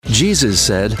Jesus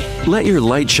said, "Let your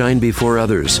light shine before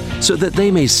others, so that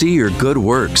they may see your good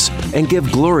works and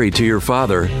give glory to your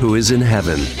Father who is in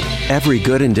heaven." Every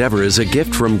good endeavor is a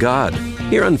gift from God.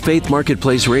 Here on Faith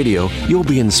Marketplace Radio, you'll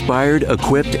be inspired,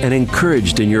 equipped, and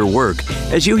encouraged in your work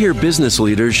as you hear business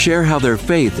leaders share how their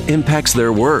faith impacts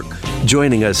their work.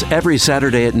 Joining us every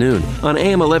Saturday at noon on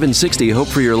AM 1160 Hope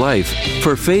for Your Life.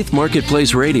 For Faith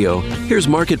Marketplace Radio, here's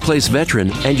Marketplace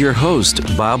veteran and your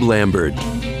host, Bob Lambert.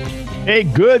 Hey,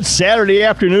 good Saturday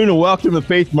afternoon and welcome to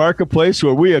Faith Marketplace,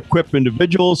 where we equip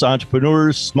individuals,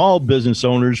 entrepreneurs, small business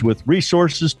owners with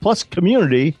resources plus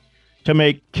community to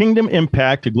make kingdom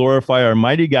impact to glorify our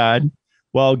mighty God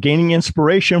while gaining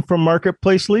inspiration from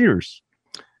marketplace leaders.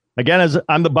 Again, as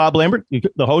I'm the Bob Lambert,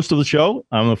 the host of the show.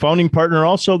 I'm the founding partner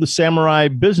also of the Samurai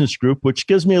Business Group, which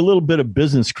gives me a little bit of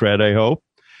business cred, I hope.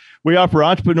 We offer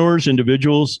entrepreneurs,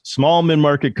 individuals, small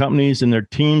mid-market companies, and their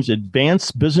teams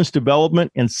advanced business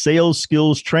development and sales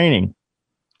skills training.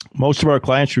 Most of our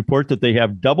clients report that they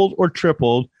have doubled or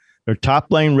tripled their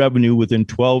top-line revenue within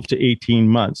 12 to 18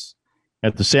 months.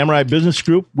 At the Samurai Business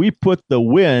Group, we put the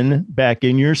win back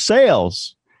in your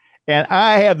sales. And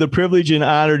I have the privilege and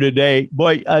honor today.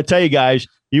 Boy, I tell you guys,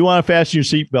 you want to fasten your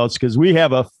seatbelts because we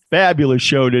have a fabulous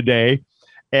show today.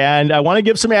 And I want to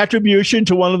give some attribution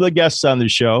to one of the guests on the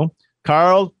show.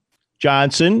 Carl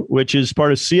Johnson, which is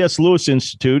part of C.S. Lewis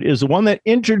Institute, is the one that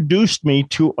introduced me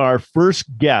to our first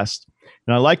guest.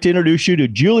 And I'd like to introduce you to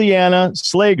Juliana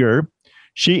Slager.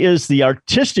 She is the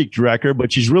artistic director,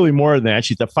 but she's really more than that.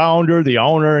 She's the founder, the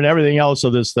owner, and everything else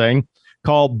of this thing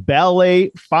called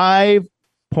Ballet 5.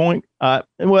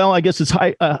 I guess it's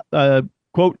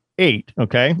quote 8.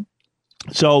 Okay.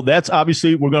 So that's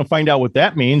obviously, we're going to find out what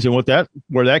that means and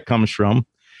where that comes from.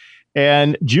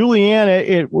 And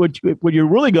Juliana, what you're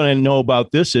really going to know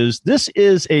about this is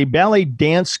a ballet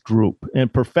dance group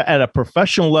and at a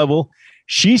professional level.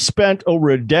 She spent over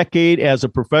a decade as a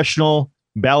professional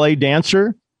ballet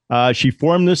dancer. She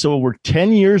formed this over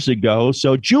 10 years ago.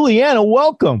 So Juliana,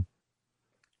 welcome.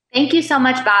 Thank you so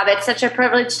much, Bob. It's such a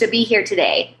privilege to be here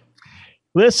today.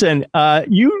 Listen,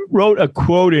 you wrote a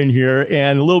quote in here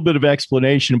and a little bit of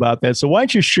explanation about that. So why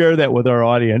don't you share that with our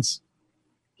audience?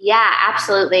 Yeah,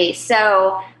 absolutely.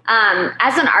 So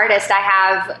as an artist, I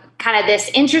have kind of this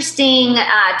interesting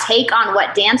take on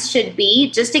what dance should be.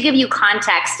 Just to give you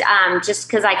context, just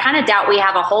because I kind of doubt we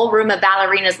have a whole room of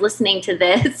ballerinas listening to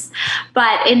this.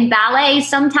 But in ballet,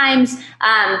 sometimes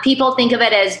people think of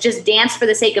it as just dance for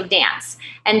the sake of dance.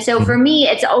 And so for me,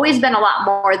 it's always been a lot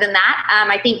more than that.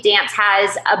 I think dance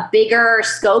has a bigger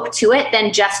scope to it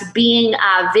than just being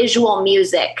visual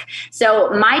music. So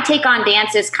my take on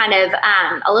dance is kind of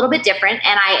a little bit different,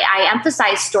 and I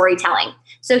emphasize storytelling.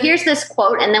 So here's this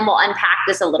quote, and then we'll unpack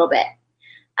this a little bit.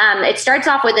 It starts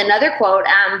off with another quote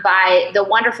by the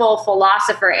wonderful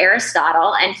philosopher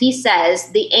Aristotle, and he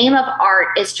says, "The aim of art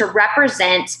is to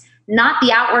represent not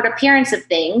the outward appearance of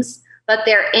things, but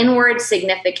their inward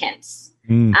significance."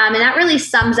 And that really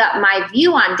sums up my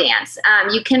view on dance.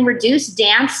 You can reduce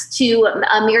dance to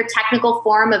a mere technical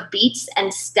form of beats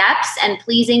and steps and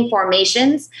pleasing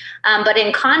formations. But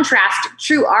in contrast,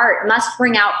 true art must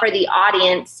bring out for the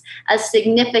audience a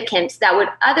significance that would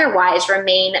otherwise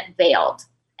remain veiled.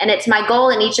 And it's my goal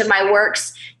in each of my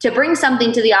works to bring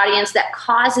something to the audience that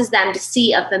causes them to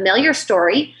see a familiar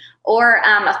story or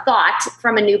a thought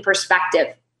from a new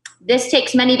perspective. This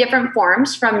takes many different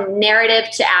forms, from narrative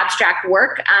to abstract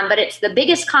work, but it's the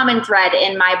biggest common thread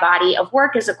in my body of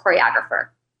work as a choreographer.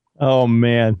 Oh,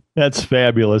 man, that's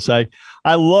fabulous. I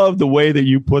love the way that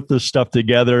you put this stuff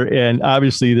together and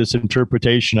obviously this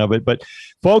interpretation of it. But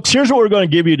folks, here's what we're going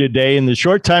to give you today. In the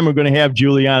short time we're going to have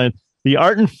Juliana, that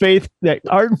art and faith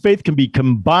can be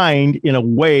combined in a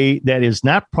way that is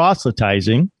not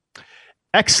proselytizing.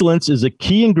 Excellence is a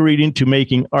key ingredient to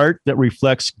making art that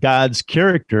reflects God's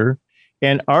character,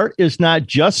 and art is not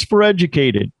just for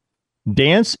educated.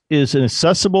 Dance is an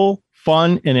accessible,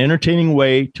 fun, and entertaining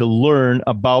way to learn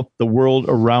about the world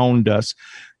around us.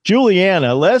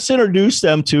 Juliana, let's introduce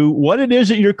them to what it is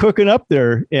that you're cooking up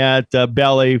there at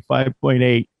Ballet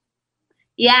 5.8.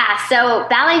 Yeah, so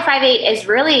Ballet 5.8 is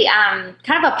really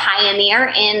kind of a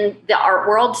pioneer in the art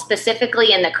world,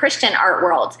 specifically in the Christian art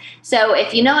world. So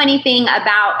if you know anything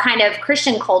about kind of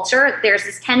Christian culture, there's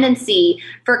this tendency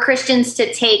for Christians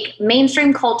to take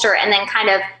mainstream culture and then kind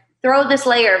of throw this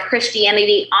layer of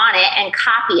Christianity on it and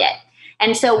copy it.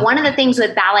 And so one of the things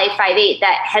with Ballet 5.8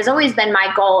 that has always been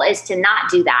my goal is to not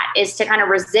do that, is to kind of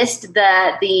resist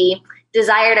the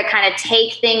desire to kind of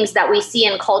take things that we see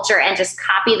in culture and just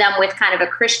copy them with kind of a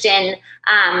Christian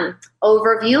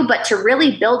overview, but to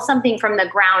really build something from the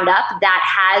ground up that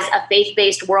has a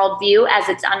faith-based worldview as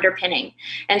its underpinning.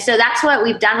 And so that's what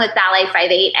we've done with Ballet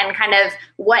 5/8, and kind of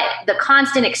what the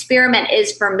constant experiment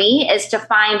is for me is to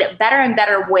find better and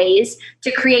better ways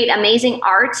to create amazing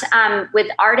art with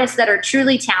artists that are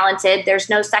truly talented. There's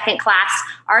no second-class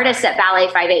artists at Ballet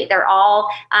 5/8. They're all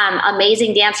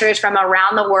amazing dancers from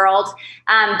around the world,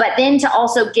 but then to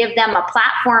also give them a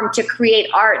platform to create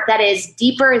art that is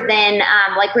deeper than,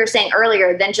 like we were saying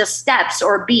earlier, than just steps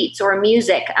or beats or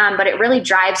music, but it really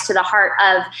drives to the heart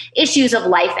of issues of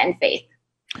life and faith.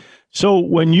 So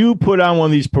when you put on one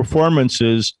of these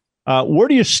performances, where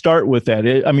do you start with that?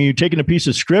 I mean, you're taking a piece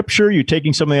of scripture, you're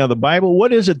taking something out of the Bible.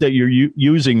 What is it that you're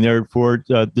using there for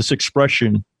this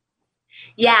expression?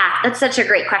 Yeah, that's such a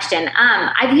great question.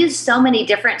 I've used so many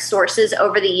different sources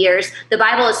over the years. The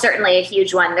Bible is certainly a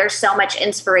huge one. There's so much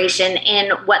inspiration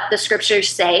in what the scriptures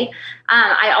say.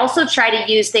 I also try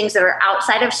to use things that are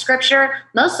outside of scripture,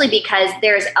 mostly because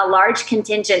there's a large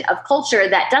contingent of culture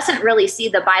that doesn't really see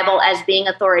the Bible as being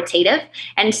authoritative.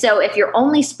 And so if you're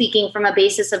only speaking from a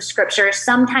basis of scripture,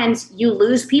 sometimes you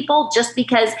lose people just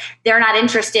because they're not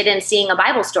interested in seeing a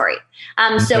Bible story.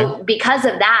 So because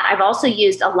of that, I've also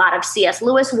used a lot of C.S.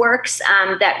 Lewis works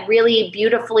that really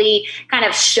beautifully kind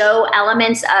of show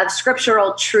elements of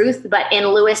scriptural truth, but in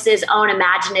Lewis's own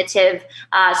imaginative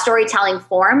storytelling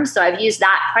form. So I've used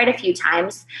that quite a few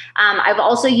times. I've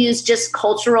also used just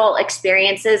cultural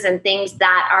experiences and things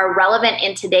that are relevant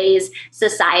in today's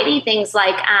society. Things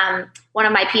like one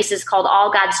of my pieces called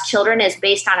All God's Children is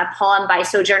based on a poem by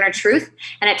Sojourner Truth,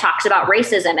 and it talks about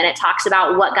racism and it talks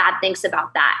about what God thinks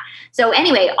about that. So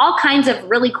anyway, all kinds of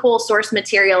really cool source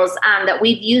materials that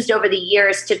we've used over the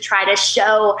years to try to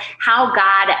show how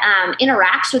God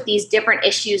interacts with these different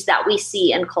issues that we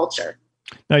see in culture.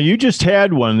 Now, you just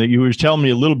had one that you were telling me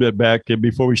a little bit back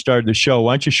before we started the show.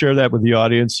 Why don't you share that with the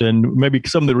audience and maybe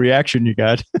some of the reaction you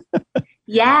got?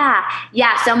 Yeah.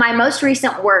 So my most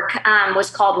recent work was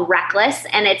called Reckless,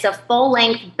 and it's a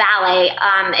full-length ballet.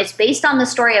 It's based on the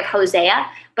story of Hosea,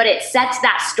 but it sets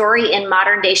that story in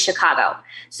modern-day Chicago.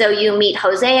 So you meet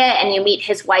Hosea and you meet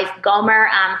his wife Gomer,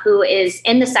 who is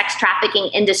in the sex trafficking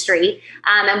industry.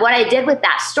 And what I did with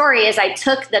that story is I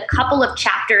took the couple of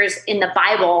chapters in the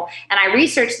Bible and I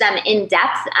researched them in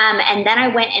depth. And then I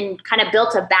went and kind of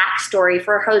built a backstory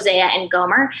for Hosea and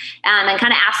Gomer, and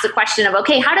kind of asked the question of,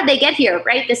 okay, how did they get here,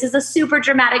 right? This is a super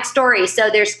dramatic story. So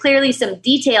there's clearly some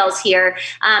details here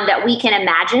that we can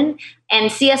imagine. And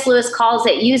C.S. Lewis calls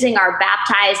it using our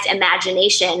baptized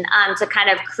imagination to kind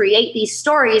of create these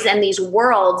stories and these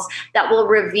worlds that will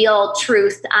reveal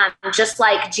truth, just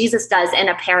like Jesus does in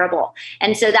a parable.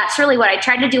 And so that's really what I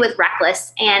tried to do with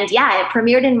Reckless. And yeah, it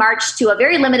premiered in March to a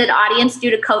very limited audience due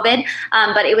to COVID,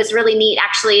 but it was really neat.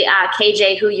 Actually,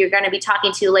 KJ, who you're going to be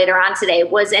talking to later on today,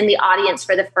 was in the audience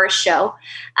for the first show.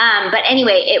 But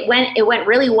anyway, it went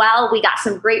really well. We got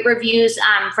some great reviews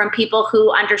from people who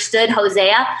understood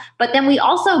Hosea, but then we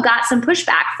also got some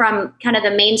pushback from kind of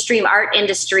the mainstream art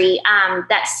industry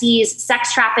that sees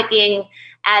sex trafficking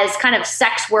as kind of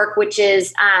sex work, which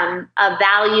is a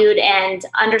valued and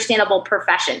understandable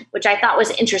profession, which I thought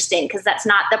was interesting because that's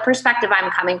not the perspective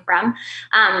I'm coming from.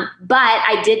 But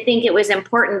I did think it was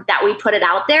important that we put it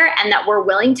out there and that we're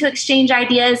willing to exchange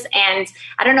ideas. And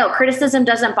I don't know, criticism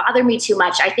doesn't bother me too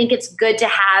much. I think it's good to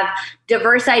have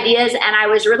diverse ideas. And I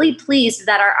was really pleased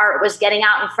that our art was getting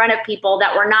out in front of people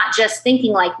that were not just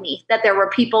thinking like me, that there were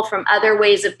people from other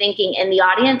ways of thinking in the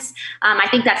audience. I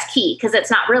think that's key because it's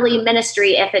not really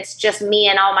ministry if it's just me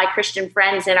and all my Christian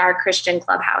friends in our Christian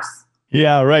clubhouse.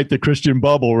 Yeah, right. The Christian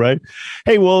bubble, right?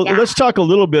 Hey, well, Let's talk a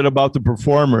little bit about the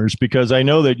performers, because I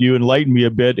know that you enlightened me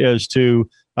a bit as to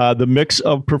the mix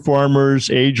of performers,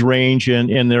 age range,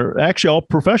 and they're actually all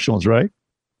professionals, right?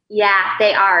 Yeah,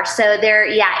 they are. So they're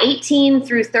 18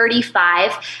 through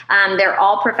 35. They're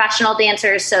all professional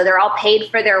dancers. So they're all paid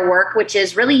for their work, which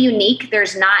is really unique.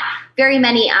 There's not very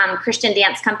many Christian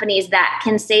dance companies that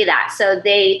can say that. So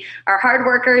they are hard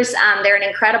workers. They're an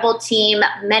incredible team.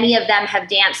 Many of them have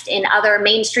danced in other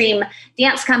mainstream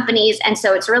dance companies. And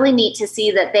so it's really neat to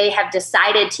see that they have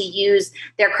decided to use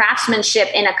their craftsmanship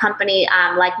in a company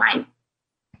like mine.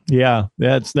 Yeah,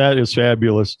 that is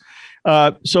fabulous.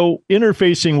 So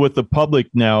interfacing with the public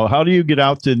now, how do you get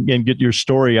out and get your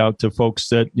story out to folks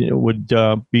that would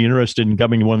be interested in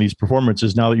coming to one of these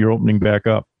performances now that you're opening back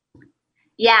up?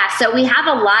 Yeah, so we have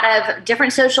a lot of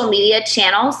different social media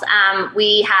channels.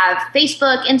 We have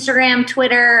Facebook, Instagram,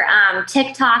 Twitter,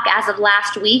 TikTok. As of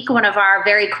last week, one of our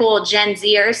very cool Gen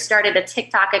Zers started a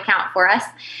TikTok account for us.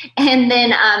 And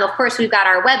then, of course, we've got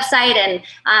our website. And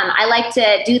I like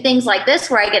to do things like this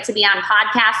where I get to be on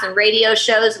podcasts and radio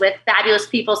shows with fabulous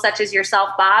people such as yourself,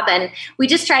 Bob. And we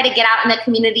just try to get out in the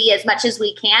community as much as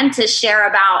we can to share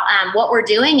about what we're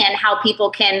doing and how people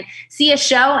can see a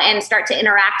show and start to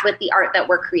interact with the art that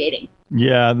we're creating.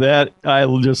 Yeah, that I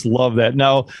just love that.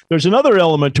 Now, there's another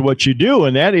element to what you do,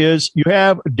 and that is you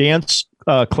have dance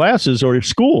classes or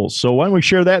schools. So why don't we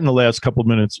share that in the last couple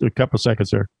of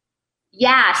seconds there?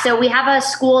 Yeah, so we have a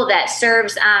school that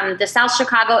serves the South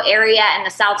Chicago area and the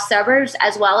South suburbs,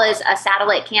 as well as a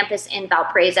satellite campus in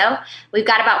Valparaiso. We've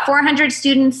got about 400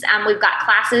 students. We've got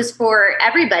classes for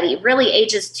everybody, really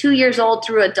ages 2 years old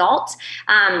through adult.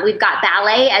 We've got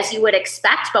ballet, as you would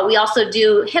expect, but we also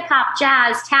do hip hop,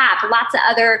 jazz, tap, lots of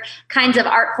other kinds of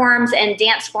art forms and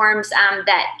dance forms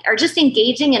that are just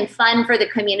engaging and fun for the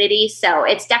community. So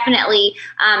it's definitely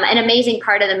an amazing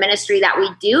part of the ministry that we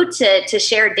do to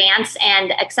share dance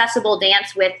and accessible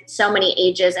dance with so many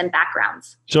ages and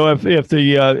backgrounds. So if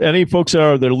the any folks that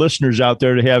are their listeners out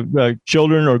there to have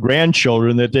children or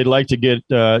grandchildren that they'd like to get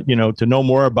to know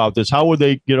more about this, how would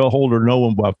they get a hold or know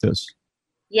about this?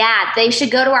 Yeah, they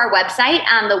should go to our website.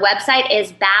 The website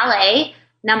is ballet8.org,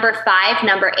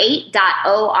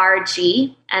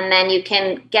 and then you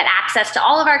can get access to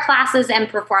all of our classes and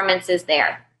performances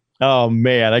there. Oh,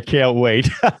 man, I can't wait.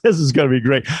 This is going to be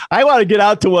great. I want to get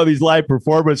out to one of these live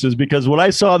performances because what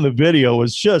I saw in the video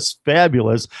was just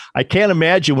fabulous. I can't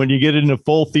imagine when you get in a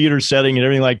full theater setting and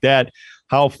everything like that,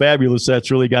 how fabulous that's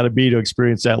really got to be to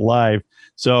experience that live.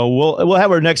 So we'll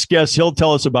have our next guest. He'll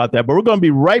tell us about that. But we're going to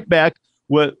be right back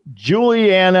with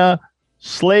Juliana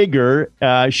Slager.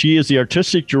 She is the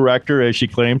artistic director, as she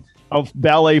claimed, of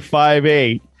Ballet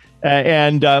 5-8.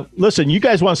 Listen, you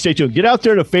guys want to stay tuned. Get out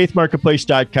there to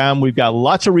faithmarketplace.com. We've got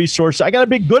lots of resources. I got a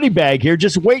big goodie bag here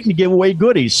just waiting to give away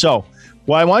goodies. So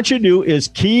what I want you to do is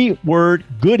keyword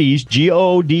goodies,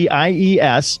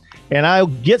 GOODIES, and I'll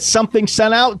get something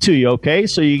sent out to you, okay?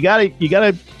 So you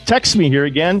gotta text me here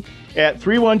again at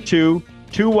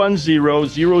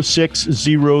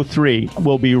 312-210-0603.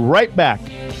 We'll be right back.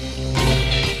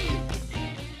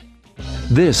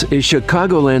 This is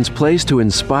Chicagoland's place to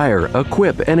inspire,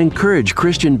 equip, and encourage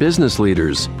Christian business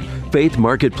leaders. Faith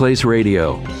Marketplace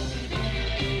Radio.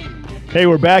 Hey,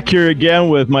 we're back here again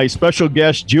with my special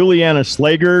guest, Juliana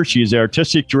Slager. She's the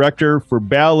artistic director for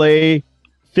Ballet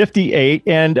 58.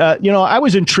 And, I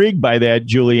was intrigued by that,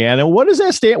 Juliana. What does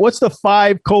that stand? What's the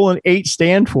 5:8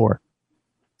 stand for?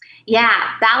 Yeah,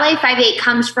 Ballet 5-8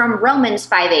 comes from Romans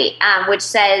 5-8, which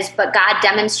says, "But God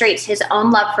demonstrates his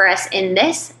own love for us in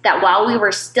this, that while we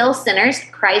were still sinners,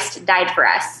 Christ died for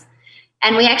us."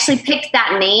 And we actually picked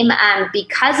that name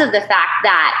because of the fact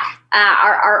that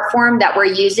our art form that we're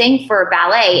using for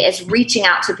ballet is reaching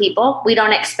out to people. We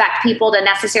don't expect people to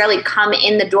necessarily come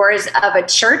in the doors of a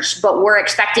church, but we're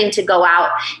expecting to go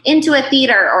out into a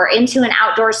theater or into an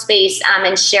outdoor space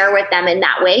and share with them in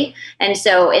that way. And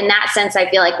so in that sense, I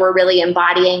feel like we're really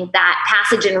embodying that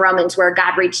passage in Romans where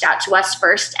God reached out to us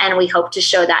first, and we hope to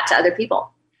show that to other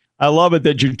people. I love it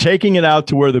that you're taking it out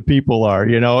to where the people are,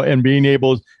 and being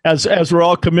able, as we're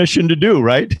all commissioned to do,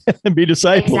 right? And be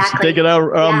disciples, exactly. Take it out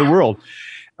around the world.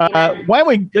 Why don't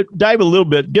we dive a little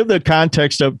bit, give the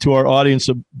context up to our audience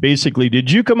of basically,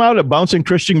 did you come out a bouncing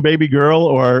Christian baby girl,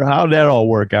 or how did that all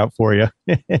work out for you?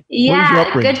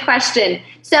 Yeah, good question.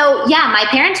 So my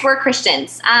parents were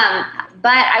Christians,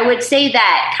 but I would say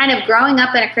that kind of growing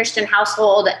up in a Christian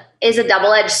household is a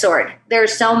double-edged sword.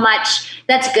 There's so much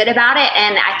that's good about it.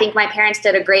 And I think my parents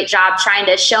did a great job trying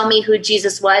to show me who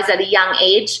Jesus was at a young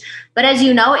age. But as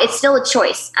you know, it's still a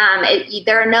choice.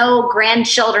 There are no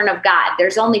grandchildren of God.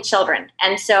 There's only children.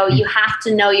 And so you have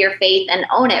to know your faith and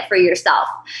own it for yourself.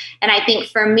 And I think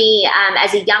for me,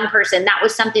 as a young person, that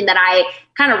was something that I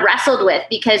kind of wrestled with,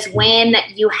 because when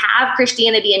you have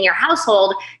Christianity in your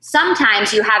household,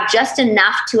 sometimes you have just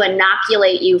enough to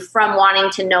inoculate you from wanting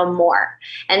to know more.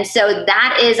 And so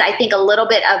that is, I think, a little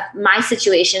bit of my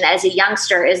situation as a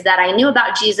youngster, is that I knew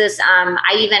about Jesus.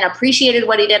 I even appreciated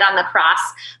what he did on the cross,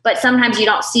 but sometimes you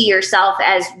don't see yourself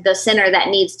as the sinner that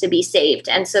needs to be saved.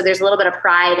 And so there's a little bit of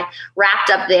pride wrapped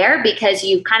up there, because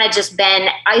you've kind of just been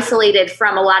isolated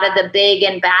from a lot of the big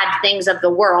and bad things of the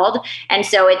world. And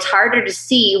so it's harder to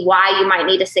see why you might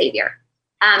need a savior.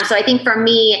 So I think for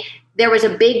me, there was a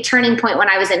big turning point when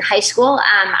I was in high school.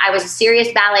 I was a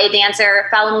serious ballet dancer,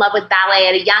 fell in love with ballet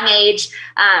at a young age.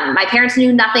 My parents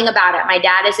knew nothing about it. My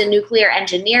dad is a nuclear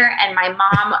engineer and my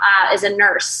mom is a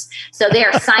nurse. So they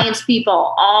are science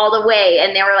people all the way.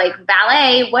 And they were like,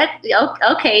 ballet, what?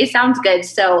 Okay, sounds good.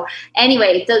 So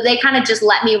anyway, so they kind of just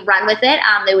let me run with it.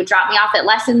 They would drop me off at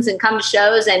lessons and come to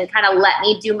shows and kind of let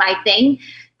me do my thing.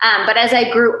 But as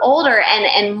I grew older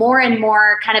and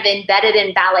more kind of embedded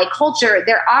in ballet culture,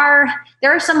 there are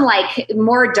some like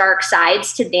more dark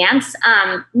sides to dance.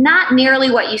 Not nearly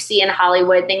what you see in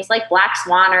Hollywood, things like Black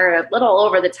Swan are a little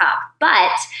over the top,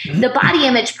 but the body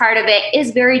image part of it is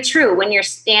very true when you're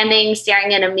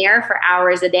staring in a mirror for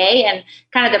hours a day, and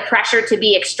kind of the pressure to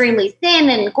be extremely thin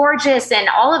and gorgeous and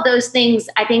all of those things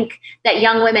I think that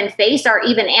young women face are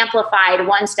even amplified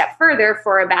one step further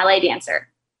for a ballet dancer.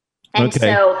 And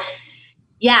so,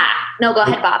 go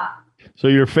ahead, Bob. So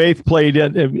your faith played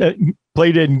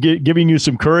in giving you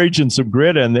some courage and some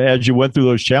grit, and as you went through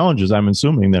those challenges, I'm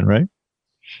assuming then, right?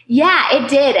 Yeah, it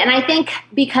did. And I think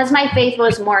because my faith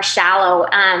was more shallow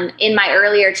in my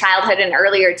earlier childhood and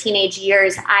earlier teenage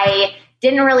years, I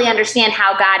didn't really understand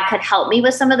how God could help me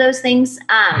with some of those things.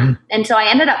 And so I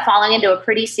ended up falling into a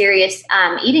pretty serious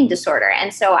eating disorder.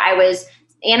 And so I was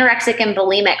anorexic and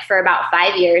bulimic for about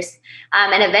 5 years.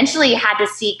 And eventually had to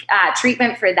seek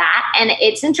treatment for that. And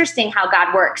it's interesting how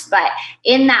God works. But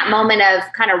in that moment of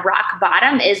kind of rock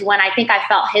bottom is when I think I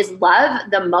felt his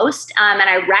love the most. And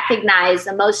I recognized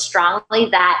the most strongly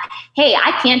that, hey,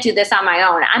 I can't do this on my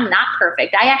own. I'm not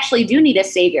perfect. I actually do need a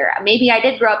savior. Maybe I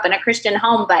did grow up in a Christian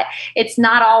home, but it's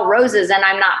not all roses and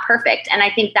I'm not perfect. And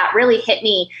I think that really hit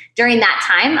me during that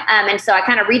time. And so I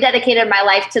kind of rededicated my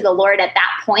life to the Lord at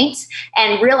that point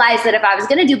and realized that if I was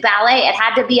going to do ballet, it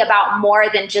had to be about more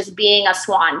than just being a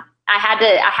swan. I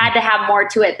had to have more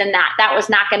to it than that. That was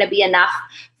not going to be enough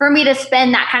for me to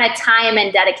spend that kind of time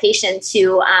and dedication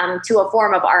to a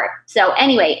form of art. So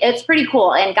anyway, it's pretty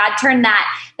cool. And God turned that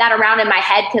around in my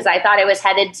head because I thought I was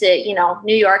headed to,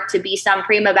 New York to be some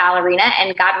prima ballerina.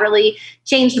 And God really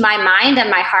changed my mind and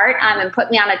my heart and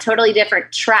put me on a totally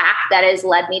different track that has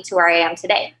led me to where I am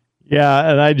today.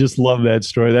 Yeah, and I just love that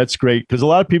story. That's great because a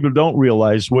lot of people don't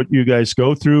realize what you guys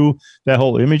go through. That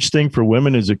whole image thing for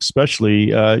women is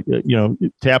especially,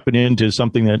 tapping into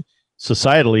something that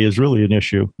societally is really an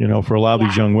issue, for a lot of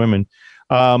these young women.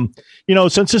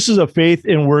 Since this is a faith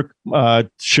and work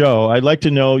show, I'd like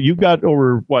to know, you've got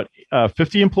over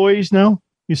 50 employees now?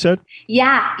 You said?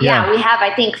 Yeah, we have,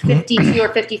 I think, 52 or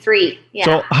 53. Yeah.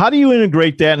 So how do you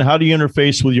integrate that and how do you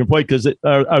interface with your employee? Because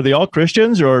are they all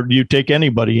Christians or do you take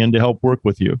anybody in to help work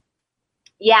with you?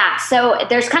 Yeah, so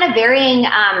there's kind of varying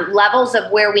levels of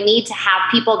where we need to have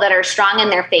people that are strong in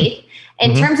their faith.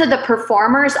 In terms of the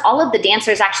performers, all of the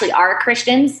dancers actually are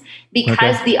Christians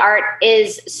because the art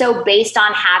is so based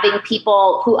on having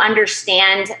people who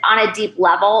understand on a deep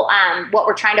level what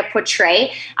we're trying to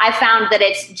portray. I found that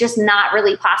it's just not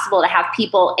really possible to have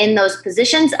people in those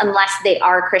positions unless they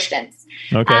are Christians.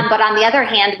 But on the other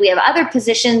hand, we have other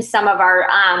positions, some of our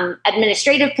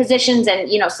administrative positions and,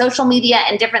 social media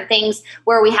and different things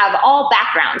where we have all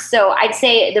backgrounds. So I'd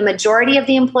say the majority of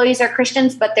the employees are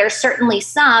Christians, but there's certainly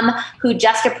some who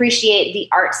just appreciate the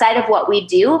art side of what we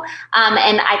do.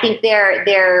 And I think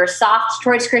they're soft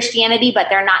towards Christianity, but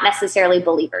they're not necessarily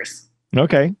believers.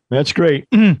 Okay, that's great.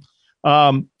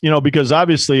 Because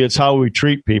obviously it's how we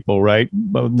treat people, right?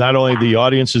 Not only the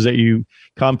audiences that you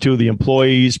come to, the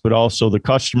employees, but also the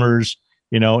customers,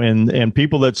 and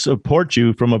people that support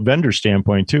you from a vendor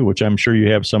standpoint too, which I'm sure you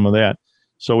have some of that.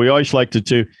 So we always like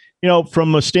to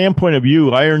from a standpoint of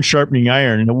you, iron sharpening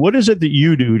iron, what is it that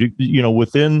you do to,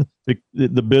 within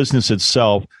the business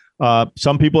itself?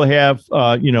 Some people have,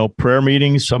 prayer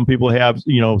meetings. Some people have,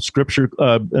 scripture,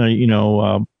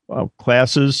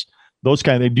 classes, those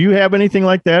kind of things. Do you have anything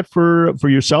like that for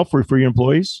yourself or for your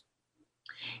employees?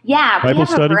 Yeah, we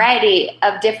have a variety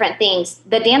of different things.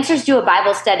 The dancers do a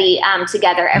Bible study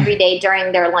together every day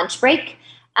during their lunch break.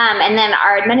 And then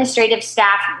our administrative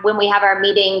staff, when we have our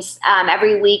meetings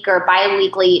every week or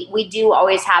bi-weekly, we do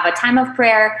always have a time of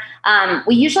prayer.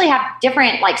 We usually have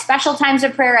different special times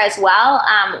of prayer as well.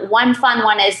 One fun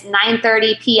one is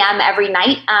 9:30 p.m. every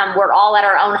night. We're all at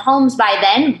our own homes by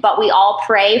then, but we all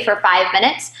pray for 5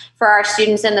 minutes for our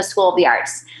students in the School of the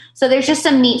Arts. So there's just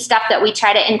some neat stuff that we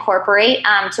try to incorporate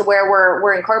to where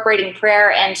we're incorporating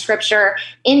prayer and scripture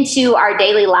into our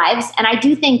daily lives. And I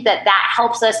do think that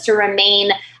helps us to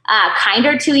remain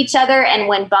kinder to each other. And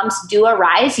when bumps do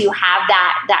arise, you have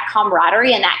that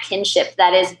camaraderie and that kinship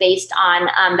that is based on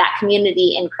that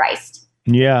community in Christ.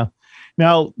 Yeah.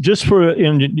 Now, just for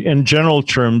in general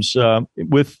terms,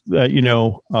 with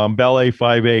Ballet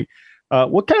 5/8,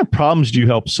 what kind of problems do you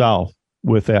help solve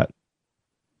with that?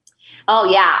 Oh,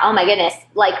 yeah. Oh, my goodness.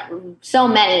 Like so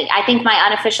many. I think my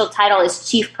unofficial title is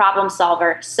Chief Problem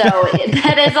Solver. So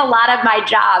that is a lot of my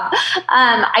job.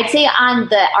 I'd say on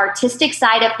the artistic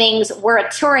side of things, we're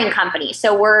a touring company.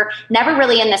 So we're never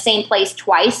really in the same place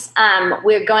twice.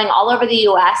 We're going all over the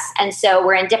U.S. And so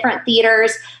we're in different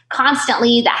theaters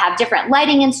constantly that have different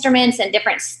lighting instruments and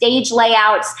different stage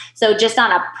layouts. So just on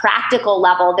a practical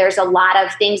level, there's a lot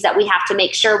of things that we have to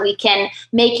make sure we can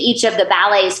make each of the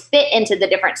ballets fit into the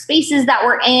different spaces that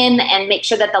we're in and make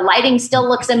sure that the lighting still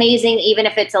looks amazing, even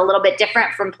if it's a little bit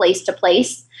different from place to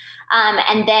place.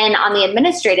 And then on the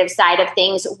administrative side of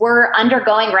things, we're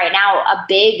undergoing right now a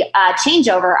big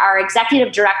changeover. Our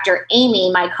executive director, Amy,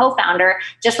 my co-founder,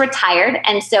 just retired.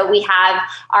 And so we have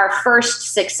our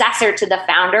first successor to the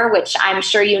founder, which I'm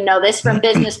sure you know this from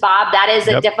Business Bob. That is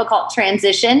a difficult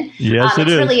transition. Yes, it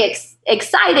is. It's really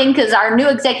exciting because our new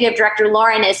executive director,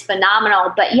 Lauren, is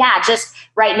phenomenal. But yeah, just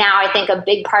right now, I think a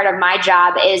big part of my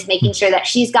job is making sure that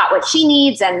she's got what she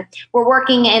needs. And we're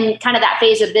working in kind of that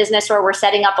phase of business where we're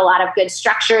setting up a lot of good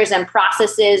structures and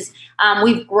processes.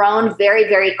 We've grown very,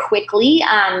 very quickly.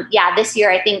 This year,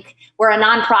 I think we're a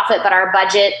nonprofit, but our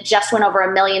budget just went over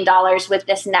 $1 million with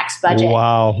this next budget.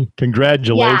 Wow.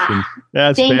 Congratulations. Yeah.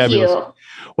 That's Thank fabulous. you.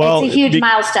 Well, it's a huge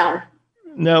milestone.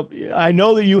 Now, I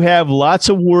know that you have lots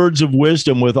of words of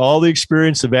wisdom with all the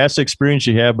experience, the vast experience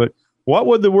you have, but what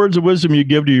would the words of wisdom you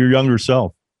give to your younger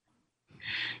self?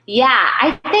 Yeah,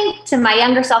 I think to my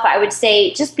younger self, I would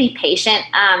say just be patient.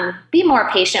 Be more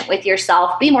patient with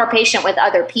yourself. Be more patient with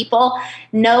other people.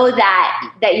 Know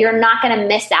that you're not going to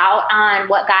miss out on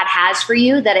what God has for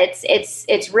you. That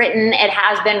it's written. It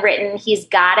has been written. He's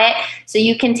got it. So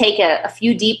you can take a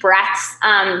few deep breaths.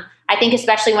 I think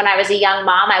especially when I was a young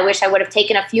mom, I wish I would have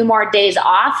taken a few more days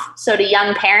off. So to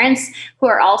young parents who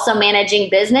are also managing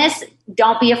business,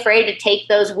 don't be afraid to take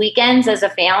those weekends as a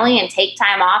family and take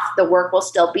time off. The work will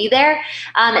still be there.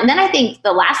 And then I think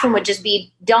the last one would just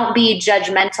be, don't be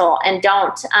judgmental and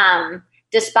don't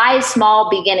despise small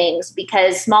beginnings,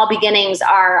 because small beginnings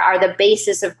are the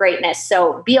basis of greatness.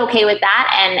 So be okay with that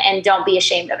and don't be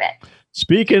ashamed of it.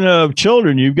 Speaking of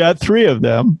children, you've got 3 of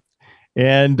them.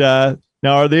 And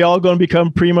now, are they all going to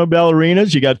become prima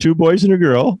ballerinas? You got 2 boys and a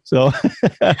girl. So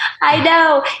I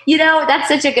know. That's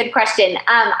such a good question.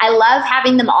 I love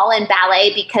having them all in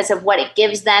ballet because of what it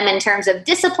gives them in terms of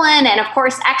discipline and, of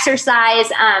course,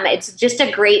 exercise. It's just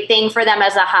a great thing for them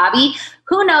as a hobby.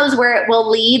 Who knows where it will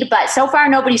lead, but so far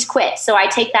nobody's quit. So I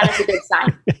take that as a good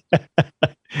sign.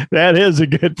 That is a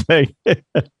good thing.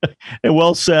 And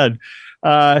well said.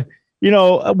 I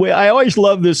always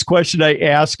love this question I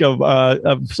ask of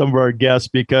some of our guests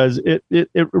because it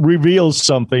reveals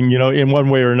something, in one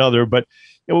way or another. But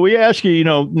we ask you,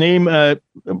 name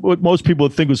what most people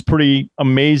would think was pretty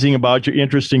amazing about you,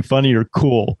 interesting, funny, or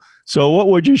cool. So what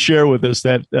would you share with us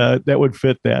that would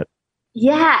fit that?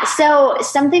 Yeah. So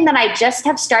something that I just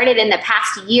have started in the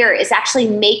past year is actually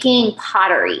making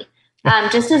pottery.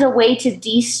 Just as a way to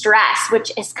de-stress,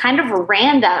 which is kind of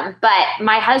random. But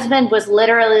my husband was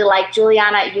literally like,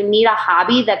 Juliana, you need a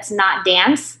hobby that's not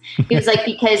dance. He was like,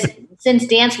 because since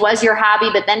dance was your hobby,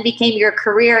 but then became your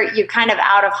career, you're kind of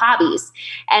out of hobbies.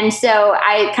 And so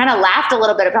I kind of laughed a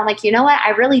little bit. But I'm like, you know what? I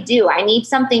really do. I need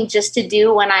something just to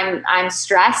do when I'm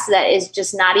stressed that is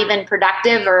just not even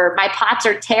productive, or my pots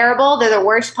are terrible. They're the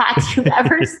worst pots you've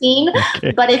ever seen,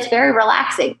 but it's very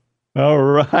relaxing. All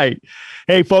right.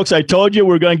 Hey, folks, I told you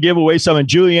we're going to give away something.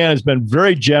 Julianne has been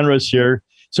very generous here.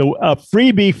 So a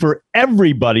freebie for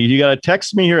everybody. You got to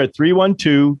text me here at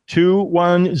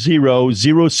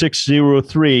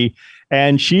 312-210-0603.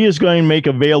 And she is going to make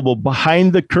available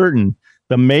Behind the Curtain,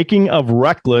 The Making of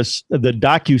Reckless, the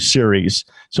docuseries.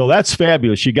 So that's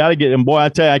fabulous. You got to get, and boy, I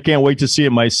tell you, I can't wait to see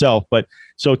it myself. But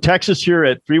so text us here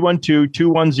at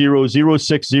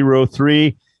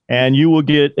 312-210-0603. And you will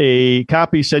get a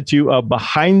copy sent to you of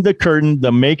Behind the Curtain,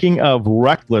 The Making of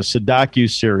Reckless, a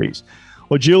docuseries.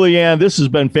 Well, Julianne, this has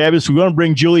been fabulous. We're going to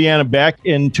bring Juliana back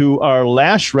into our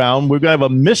last round. We're going to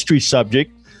have a mystery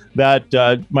subject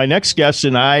that my next guest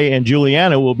and I and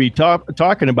Juliana will be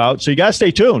talking about. So you got to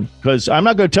stay tuned, because I'm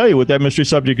not going to tell you what that mystery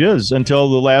subject is until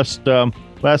the last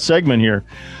segment here.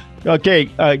 Okay,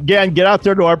 again, get out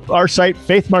there to our site,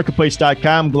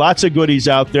 faithmarketplace.com. Lots of goodies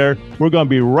out there. We're going to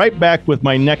be right back with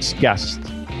my next guest.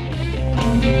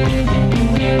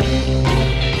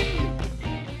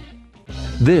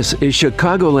 This is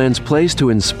Chicagoland's place to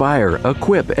inspire,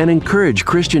 equip, and encourage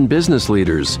Christian business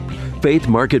leaders. Faith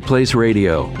Marketplace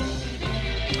Radio.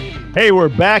 Hey, we're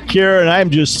back here, and I'm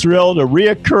just thrilled. A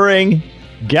reoccurring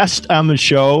guest on the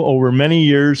show over many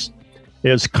years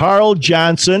is Carl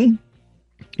Johnson,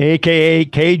 a.k.a.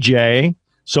 KJ.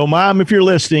 So, Mom, if you're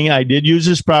listening, I did use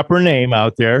his proper name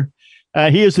out there.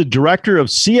 He is the director of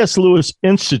C.S. Lewis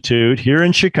Institute here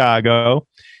in Chicago.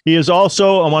 He is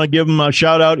also, I want to give him a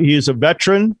shout out, he is a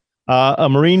veteran, a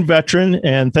Marine veteran,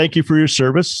 and thank you for your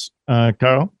service,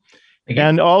 Carl.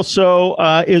 And also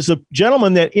is a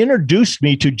gentleman that introduced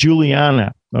me to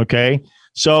Juliana, okay?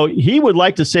 So he would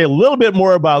like to say a little bit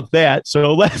more about that.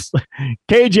 So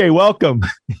KJ, welcome.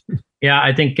 Yeah,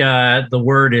 I think the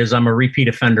word is I'm a repeat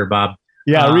offender, Bob.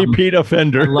 Yeah, repeat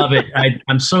offender. I love it.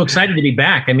 I'm so excited to be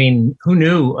back. I mean, who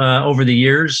knew over the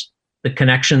years the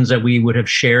connections that we would have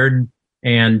shared,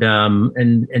 and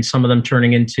some of them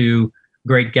turning into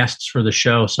great guests for the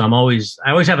show. So I always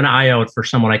have an eye out for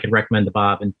someone I could recommend to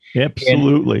Bob.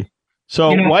 Absolutely.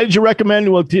 So why did you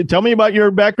recommend? Well, tell me about your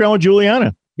background with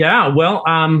Juliana. Yeah, well,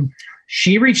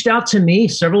 she reached out to me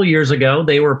several years ago.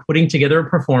 They were putting together a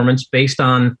performance based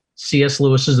on C.S.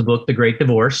 Lewis's book, The Great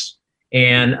Divorce.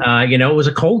 And, it was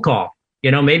a cold call.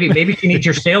 Maybe she needs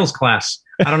your sales class.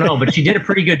 I don't know, but she did a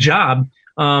pretty good job.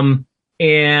 And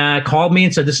called me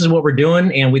and said, this is what we're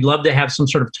doing. And we'd love to have some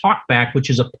sort of talk back,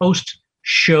 which is a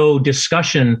post-show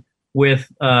discussion with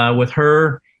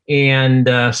her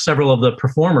and several of the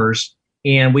performers.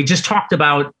 And we just talked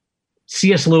about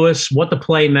C.S. Lewis, what the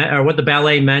play meant or what the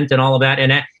ballet meant and all of that.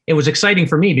 And it was exciting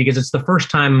for me because it's the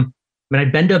first time. I mean,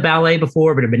 I'd been to a ballet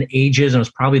before, but it had been ages, and it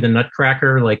was probably the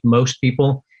Nutcracker, like most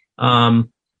people.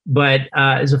 But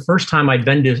it was the first time I'd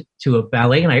been to a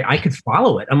ballet, and I could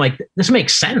follow it. I'm like, this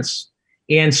makes sense.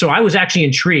 And so I was actually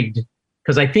intrigued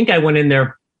because I think I went in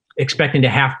there expecting to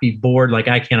half be bored, like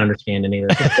I can't understand any of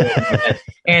this.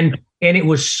 and it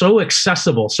was so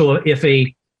accessible. So if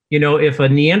a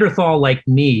Neanderthal like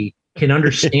me can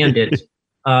understand it,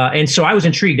 and so I was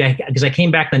intrigued because I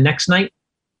came back the next night.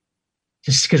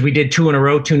 Just because we did 2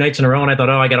 nights in a row. And I thought,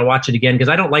 I got to watch it again because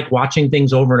I don't like watching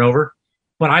things over and over.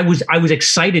 But I was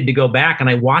excited to go back and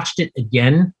I watched it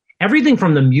again. Everything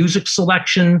from the music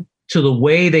selection to the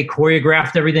way they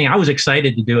choreographed everything. I was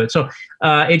excited to do it. So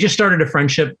it just started a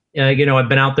friendship. I've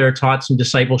been out there, taught some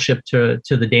discipleship to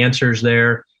the dancers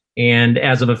there. And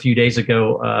as of a few days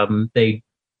ago, they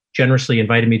generously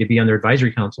invited me to be on their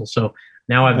advisory council. So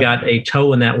now I've got a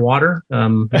toe in that water,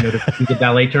 to use the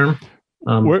ballet term.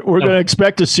 We're going to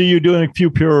expect to see you doing a few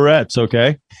pirouettes,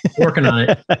 okay? Working on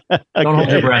it. Don't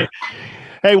hold your breath.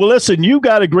 Hey, well, listen, you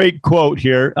got a great quote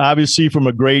here, obviously from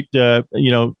a great,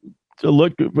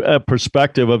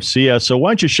 perspective of CS. So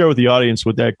why don't you share with the audience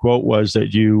what that quote was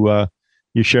that you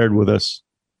shared with us?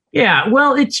 Yeah,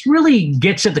 well, it's really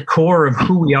gets at the core of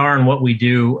who we are and what we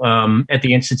do at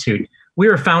the Institute. We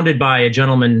were founded by a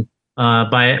gentleman,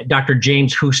 by Dr.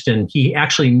 James Houston. He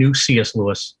actually knew C.S.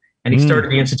 Lewis. And he started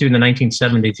the Institute in the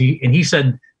 1970s. He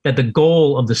said that the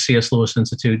goal of the C.S. Lewis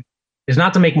Institute is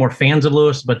not to make more fans of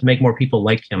Lewis, but to make more people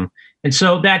like him. And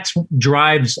so that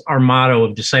drives our motto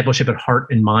of discipleship at heart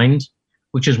and mind,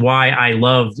 which is why I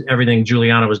loved everything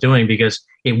Juliana was doing, because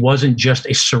it wasn't just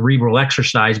a cerebral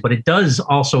exercise, but it does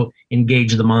also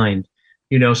engage the mind.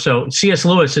 So C.S.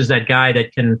 Lewis is that guy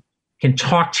that can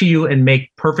talk to you and make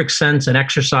perfect sense and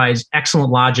exercise excellent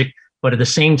logic, but at the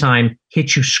same time,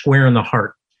 hit you square in the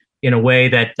heart. In a way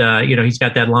that, he's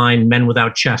got that line, men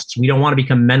without chests. We don't want to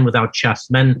become men without chests,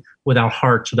 men without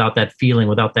hearts, without that feeling,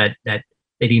 without that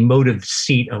emotive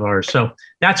seat of ours. So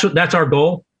that's our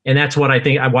goal. And that's what I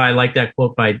think, why I like that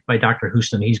quote by Dr.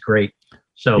 Houston. He's great.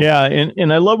 So, yeah.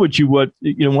 And I love what you want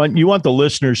the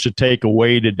listeners to take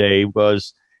away today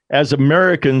was, as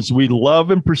Americans, we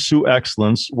love and pursue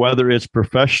excellence, whether it's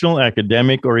professional,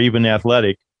 academic, or even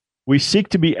athletic. We seek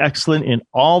to be excellent in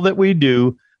all that we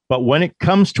do. But when it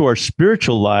comes to our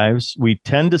spiritual lives, we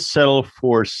tend to settle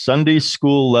for Sunday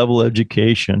school level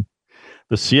education.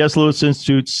 The C.S. Lewis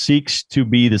Institute seeks to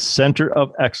be the center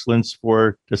of excellence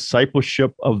for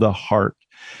discipleship of the heart.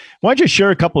 Why don't you share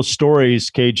a couple of stories,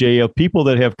 KJ, of people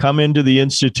that have come into the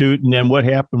Institute and then what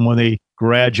happened when they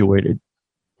graduated?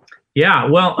 Yeah,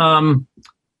 well,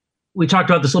 we talked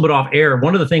about this a little bit off air.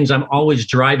 One of the things I'm always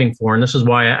driving for, and this is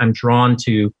why I'm drawn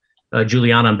to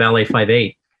Juliana and Ballet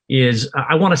 5/8, is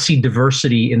I want to see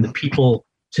diversity in the people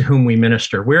to whom we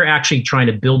minister. We're actually trying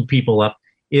to build people up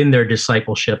in their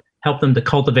discipleship, help them to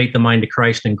cultivate the mind of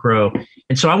Christ and grow.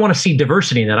 And so I want to see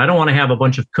diversity in that. I don't want to have a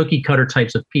bunch of cookie cutter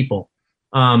types of people.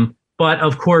 But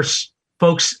of course,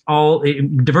 folks,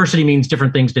 diversity means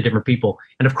different things to different people.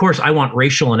 And of course, I want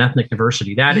racial and ethnic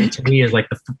diversity. That to me is like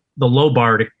the low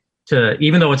bar to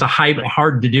even though it's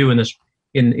hard to do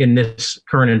in this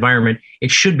current environment,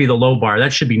 it should be the low bar.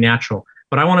 That should be natural.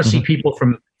 but I want to see people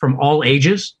from all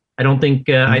ages. I don't think,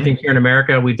 I think here in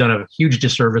America, we've done a huge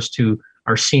disservice to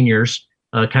our seniors,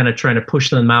 kind of trying to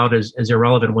push them out as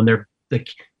irrelevant when they're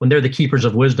the keepers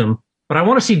of wisdom. But I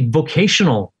want to see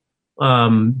vocational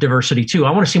diversity too.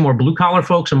 I want to see more blue collar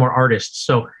folks and more artists.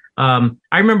 So I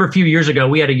remember a few years ago,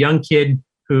 we had a young kid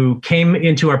who came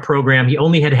into our program. He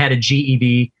only had a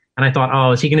GED. And I thought,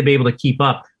 oh, is he going to be able to keep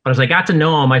up? But as I got to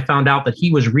know him, I found out that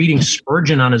he was reading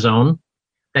Spurgeon on his own,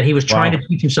 that he was trying to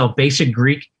teach himself basic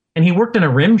Greek, and he worked in a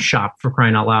rim shop, for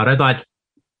crying out loud. I thought,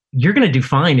 you're going to do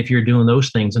fine if you're doing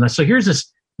those things. And so here's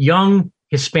this young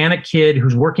Hispanic kid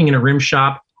who's working in a rim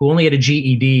shop, who only had a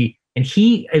GED, and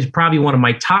he is probably one of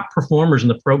my top performers in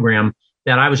the program,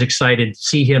 that I was excited to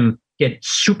see him get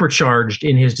supercharged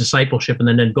in his discipleship and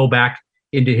then go back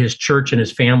into his church and his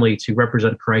family to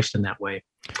represent Christ in that way.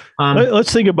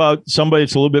 Let's think about somebody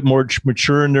that's a little bit more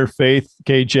mature in their faith,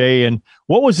 KJ, and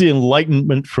what was the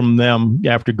enlightenment from them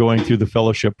after going through the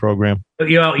fellowship program?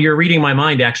 You're reading my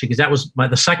mind, actually, because that was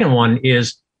the second one.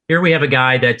 Is here we have a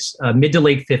guy that's mid to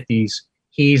late 50s.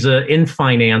 He's in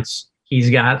finance. He's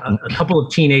got a couple of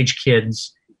teenage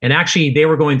kids, and actually they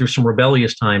were going through some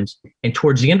rebellious times. And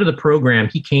towards the end of the program,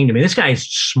 he came to me. This guy is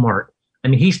smart. I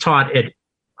mean, he's taught at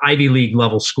Ivy League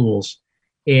level schools,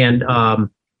 and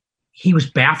he was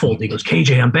baffled. He goes,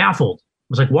 KJ, I'm baffled. I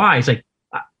was like, why? He's like,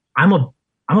 I'm a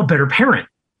better parent.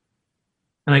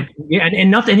 And like, yeah, and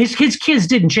nothing. His kids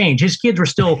didn't change. His kids were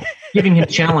still giving him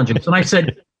challenges. And I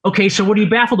said, okay, so what are you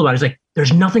baffled about? He's like,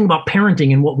 there's nothing about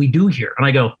parenting in what we do here. And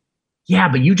I go, yeah,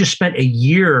 but you just spent a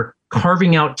year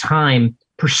carving out time,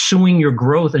 pursuing your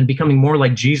growth and becoming more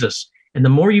like Jesus. And the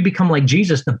more you become like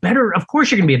Jesus, the better, of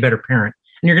course, you're going to be a better parent,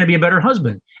 and you're going to be a better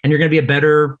husband, and you're going to be a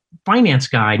better finance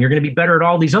guy, and you're going to be better at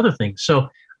all these other things. So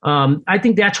I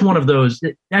think that's one of those,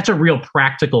 that's a real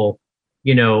practical,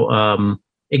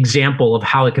 example of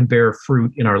how it can bear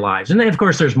fruit in our lives. And then, of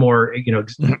course, there's more,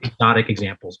 exotic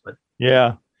examples, but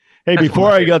yeah. Hey, before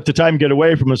I got the time to get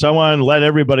away from us, I want to let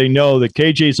everybody know that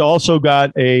KJ's also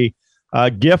got a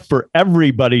gift for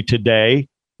everybody today.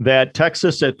 That text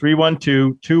us at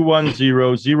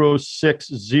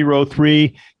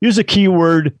 312-210-0603. Use the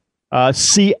keyword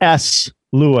C.S.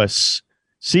 Lewis.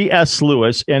 C.S.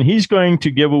 Lewis, and he's going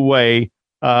to give away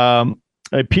a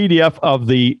PDF of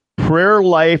the Prayer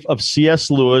Life of C.S.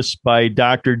 Lewis by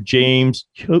Dr. James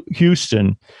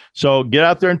Houston. So get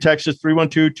out there and text us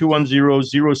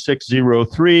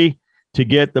 312-210-0603 to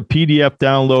get the PDF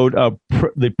download of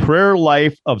the Prayer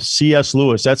Life of C.S.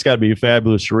 Lewis. That's got to be a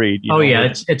fabulous read.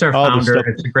 It's our founder.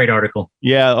 It's a great article.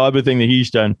 Yeah, everything that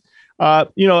he's done.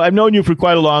 I've known you for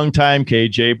quite a long time,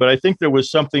 KJ, but I think there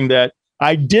was something that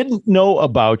I didn't know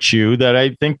about you that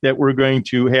I think that we're going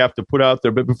to have to put out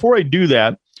there. But before I do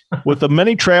that, with the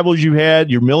many travels you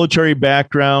had, your military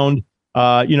background,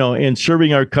 and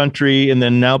serving our country, and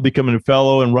then now becoming a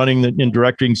fellow and running and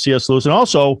directing C.S. Lewis, and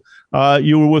also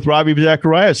you were with Ravi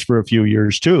Zacharias for a few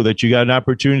years too. That you got an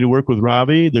opportunity to work with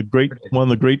Ravi, one of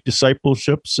the great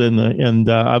discipleships and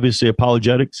obviously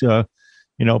apologetics,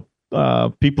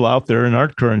 people out there in our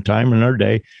current time in our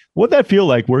day. What'd that feel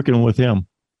like working with him?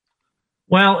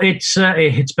 Well, it's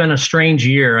been a strange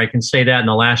year. I can say that in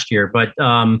the last year, but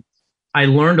I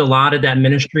learned a lot of that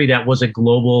ministry. That was a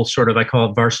global sort of, I call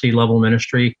it varsity level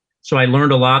ministry. So I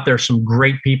learned a lot. There's some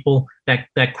great people. That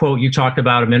quote you talked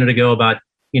about a minute ago about,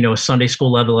 a Sunday school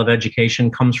level of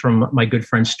education comes from my good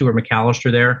friend, Stuart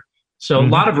McAllister there. So a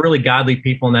lot of really godly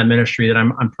people in that ministry that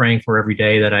I'm praying for every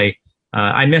day that I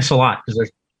miss a lot,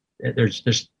 because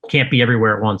there's can't be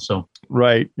everywhere at once. So.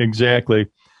 Right. Exactly.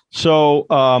 So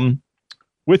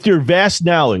with your vast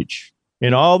knowledge,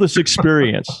 in all this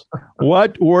experience,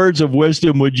 what words of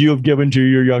wisdom would you have given to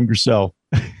your younger self?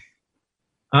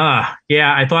 Yeah,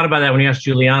 I thought about that when you asked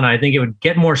Juliana. I think it would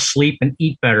get more sleep and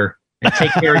eat better and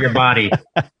take care of your body.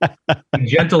 Be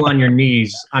gentle on your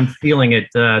knees. I'm feeling it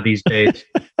these days.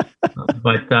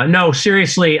 But no,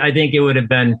 seriously, I think it would have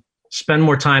been spend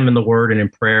more time in the Word and in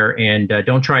prayer, and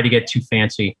don't try to get too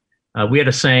fancy. We had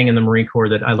a saying in the Marine Corps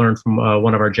that I learned from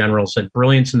one of our generals, said,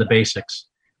 brilliance in the basics.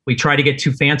 We try to get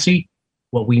too fancy.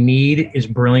 What we need is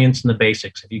brilliance in the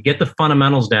basics. If you get the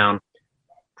fundamentals down,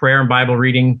 prayer and Bible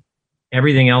reading,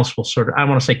 everything else will sort of, I don't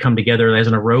want to say come together as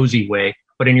in a rosy way,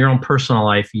 but in your own personal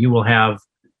life, you will have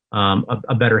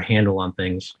a better handle on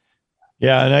things.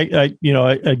 Yeah. And I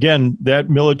again, that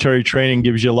military training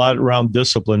gives you a lot around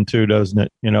discipline too, doesn't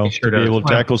it? To be able to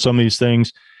tackle some of these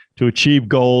things, to achieve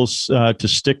goals, to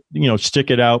stick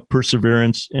it out,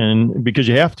 perseverance, and because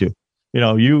you have to.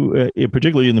 You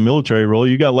particularly in the military role,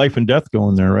 you got life and death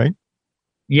going there, right?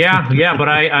 Yeah, but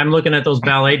I'm looking at those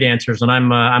ballet dancers, and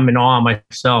I'm in awe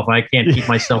myself. I can't keep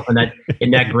myself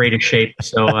in that great a shape.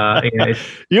 So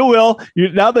you will.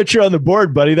 Now that you're on the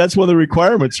board, buddy, that's one of the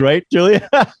requirements, right, Julia?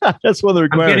 That's one of the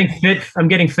requirements. I'm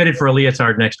getting fitted for a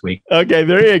leotard next week. Okay,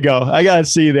 there you go. I got to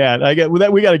see that.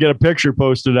 We got to get a picture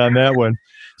posted on that one.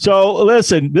 So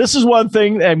listen, this is one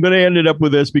thing. I'm going to end it up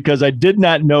with this because I did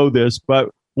not know this, but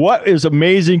what is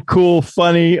amazing, cool,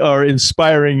 funny, or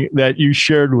inspiring that you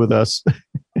shared with us?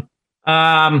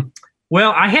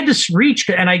 Well, I had to reach,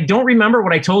 and I don't remember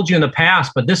what I told you in the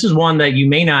past, but this is one that you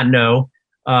may not know.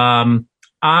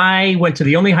 I went to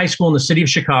the only high school in the city of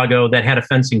Chicago that had a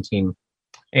fencing team,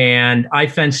 and I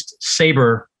fenced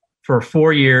saber for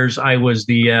 4 years. I was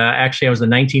the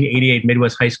 1988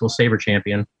 Midwest High School saber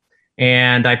champion,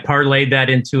 and I parlayed that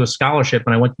into a scholarship,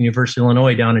 and I went to the University of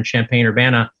Illinois down in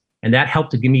Champaign-Urbana. And that helped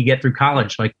to me get through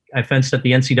college. Like I fenced at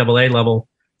the NCAA level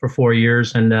for 4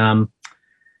 years. And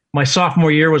my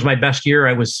sophomore year was my best year.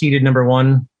 I was seeded number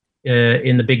one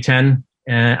in the Big Ten.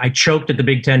 I choked at the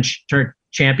Big Ten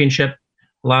championship.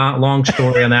 Long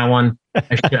story on that one.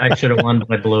 I should have won,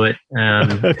 but I blew it.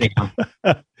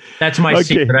 That's my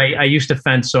secret. I used to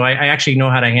fence, so I actually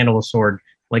know how to handle a sword.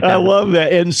 Like that. I love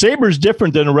that. And saber's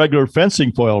different than a regular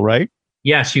fencing foil, right?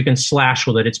 Yes, you can slash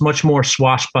with it. It's much more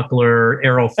swashbuckler,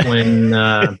 Errol Flynn,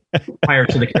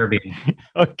 Pirates of the Caribbean.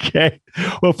 Okay.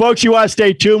 Well, folks, you want to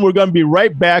stay tuned. We're going to be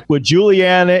right back with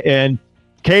Juliana and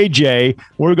KJ.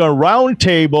 We're going to round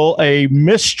table a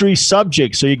mystery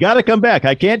subject. So you got to come back.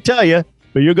 I can't tell you,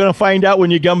 but you're going to find out when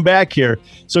you come back here.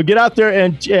 So get out there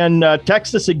and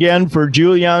text us again for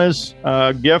Juliana's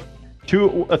gift,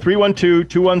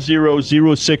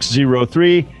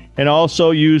 312-210-0603. And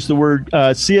also use the word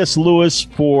C.S. Lewis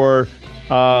for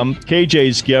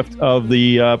KJ's gift of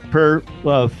the prayer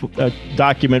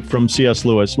document from C.S.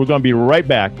 Lewis. We're going to be right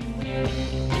back.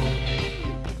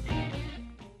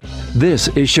 This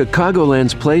is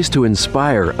Chicagoland's place to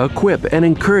inspire, equip, and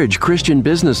encourage Christian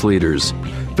business leaders.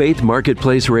 Faith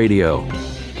Marketplace Radio.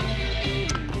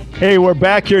 Hey, we're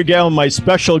back here again with my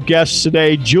special guests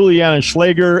today, Juliana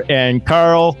Schlager and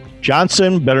Carl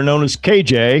Johnson, better known as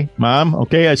KJ. Mom,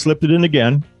 okay, I slipped it in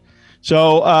again.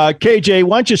 So, KJ,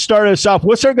 why don't you start us off?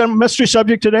 What's our mystery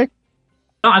subject today?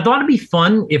 I thought it'd be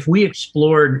fun if we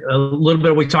explored a little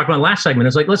bit of what we talked about in the last segment.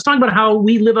 It's like, let's talk about how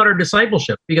we live out our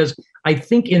discipleship, because I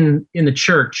think in the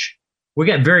church, we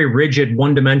got very rigid,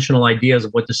 one-dimensional ideas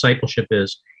of what discipleship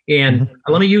is. And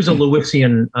let me use a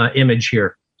Lewisian image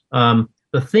here.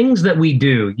 The things that we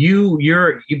do,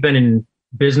 you've been in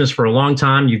business for a long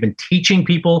time. You've been teaching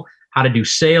people how to do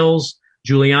sales.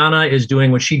 Juliana is doing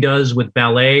what she does with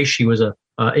ballet. She was an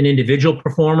individual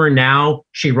performer. Now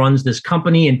she runs this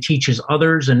company and teaches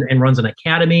others and runs an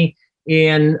academy.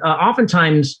 And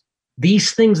oftentimes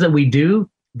these things that we do,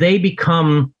 they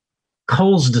become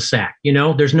cul-de-sac.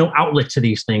 There's no outlet to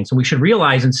these things. And we should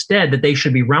realize instead that they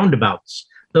should be roundabouts.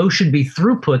 Those should be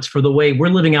throughputs for the way we're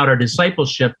living out our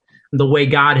discipleship, the way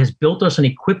God has built us and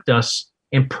equipped us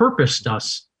and purposed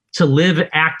us to live,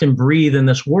 act, and breathe in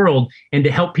this world, and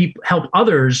to help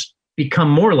others become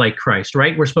more like Christ,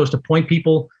 right? We're supposed to point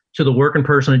people to the work and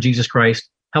person of Jesus Christ,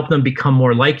 help them become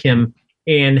more like him,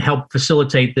 and help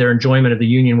facilitate their enjoyment of the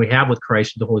union we have with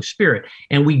Christ and the Holy Spirit.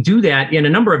 And we do that in a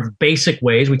number of basic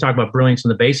ways. We talk about brilliance in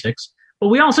the basics, but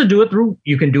we also do it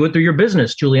you can do it through your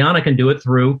business. Juliana can do it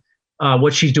through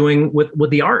what she's doing with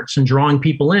the arts and drawing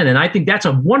people in. And I think that's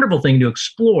a wonderful thing to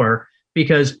explore,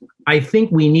 because I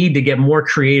think we need to get more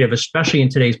creative, especially in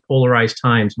today's polarized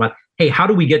times, about, hey, how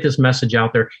do we get this message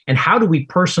out there, and how do we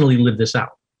personally live this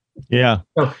out? Yeah.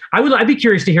 So I'd be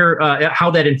curious to hear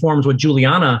how that informs what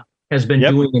Juliana has been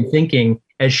doing and thinking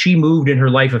as she moved in her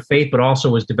life of faith, but also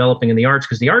was developing in the arts,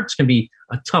 because the arts can be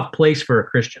a tough place for a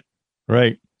Christian.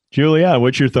 Right. Juliana,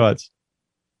 what's your thoughts?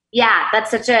 Yeah, that's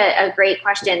such a great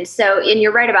question. So, and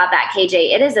you're right about that,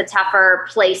 KJ. It is a tougher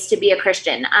place to be a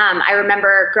Christian. I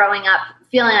remember growing up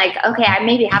feeling like, okay, I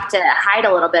maybe have to hide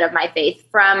a little bit of my faith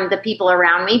from the people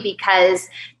around me, because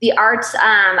the arts,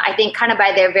 I think kind of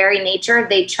by their very nature,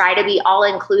 they try to be all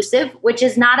inclusive, which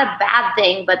is not a bad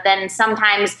thing. But then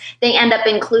sometimes they end up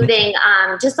including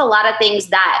just a lot of things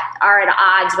that are at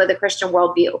odds with a Christian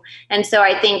worldview. And so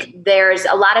I think there's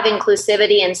a lot of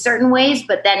inclusivity in certain ways,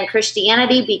 but then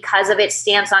Christianity, because of its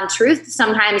stance on truth,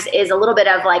 sometimes is a little bit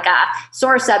of like a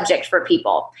sore subject for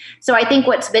people. So I think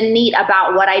what's been neat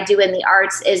about what I do in the arts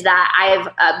parts is that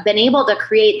I've been able to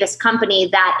create this company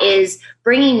that is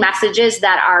bringing messages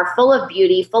that are full of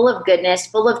beauty, full of goodness,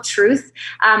 full of truth,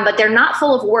 but they're not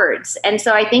full of words. And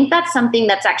so I think that's something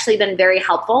that's actually been very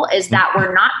helpful, is that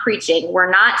we're not preaching, we're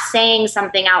not saying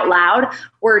something out loud,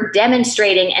 we're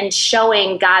demonstrating and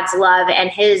showing God's love and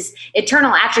his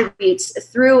eternal attributes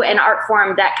through an art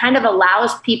form that kind of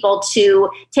allows people to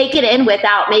take it in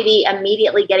without maybe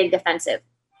immediately getting defensive.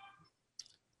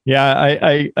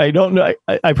 Yeah, I don't know.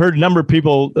 I've heard a number of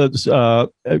people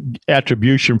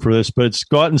attribution for this, but it's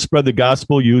go out and spread the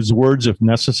gospel, use words if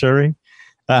necessary.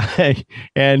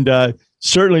 And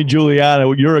certainly,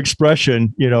 Juliana, your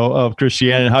expression, of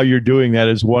Christianity and how you're doing that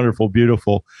is wonderful,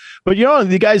 beautiful. But,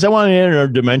 the guys, I want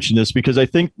to mention this because I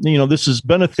think, this has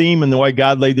been a theme and why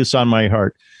God laid this on my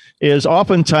heart is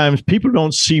oftentimes people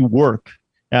don't see work,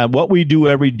 what we do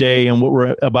every day and what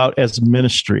we're about as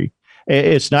ministry.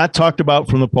 It's not talked about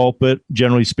from the pulpit,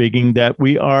 generally speaking, that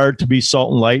we are to be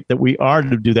salt and light, that we are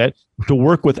to do that, to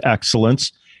work with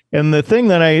excellence. And the thing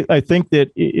that I think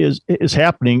that is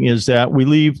happening is that we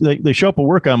leave, they show up at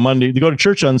work on Monday, they go to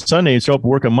church on Sunday and show up at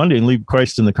work on Monday and leave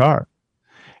Christ in the car.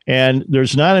 And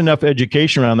there's not enough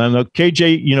education around that. Now,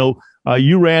 KJ,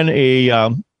 you ran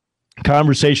a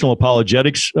conversational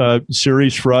apologetics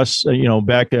series for us,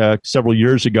 back several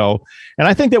years ago. And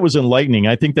I think that was enlightening.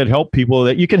 I think that helped people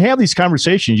that you can have these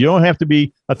conversations. You don't have to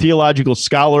be a theological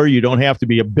scholar. You don't have to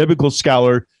be a biblical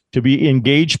scholar to be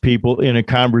engaged people in a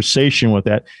conversation with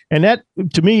that. And that,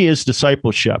 to me, is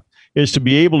discipleship, is to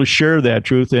be able to share that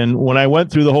truth. And when I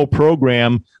went through the whole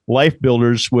program, Life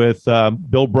Builders, with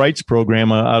Bill Bright's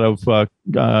program out of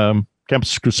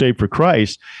Campus Crusade for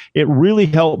Christ, it really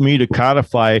helped me to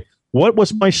codify what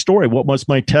was my story, what was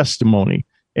my testimony.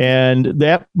 And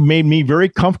that made me very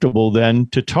comfortable then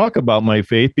to talk about my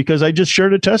faith because I just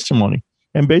shared a testimony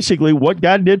and basically what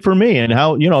God did for me and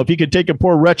how, if he could take a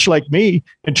poor wretch like me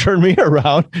and turn me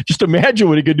around, just imagine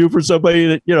what he could do for somebody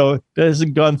that, that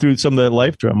hasn't gone through some of that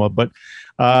life drama. But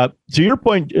to your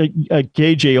point,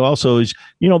 KJ, also is,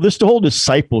 this the whole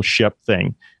discipleship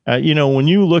thing. When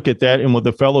you look at that and with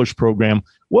the fellows program,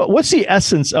 what's the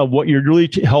essence of what you're really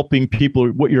helping people,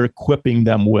 what you're equipping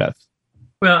them with?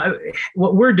 Well,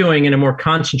 what we're doing in a more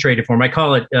concentrated form, I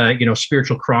call it,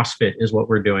 spiritual CrossFit is what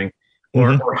we're doing,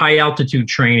 or high altitude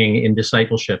training in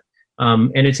discipleship.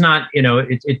 And it's not,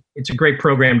 it's a great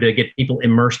program to get people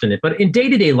immersed in it. But in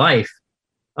day-to-day life,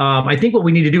 I think what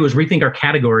we need to do is rethink our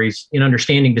categories in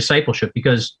understanding discipleship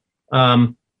because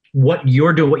what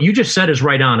you're doing, what you just said is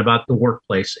right on about the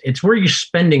workplace. It's where you're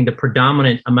spending the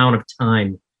predominant amount of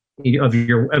time of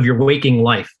your waking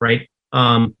life, right?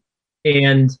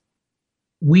 And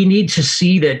we need to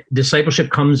see that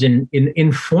discipleship comes in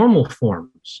informal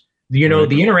forms. The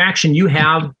interaction you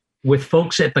have with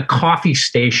folks at the coffee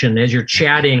station as you're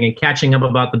chatting and catching up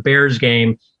about the Bears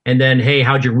game, and then, hey,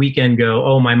 how'd your weekend go?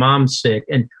 Oh, my mom's sick,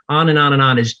 and on and on and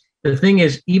on. Is the thing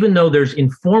is, even though there's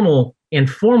informal and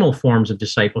formal forms of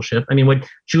discipleship. I mean, what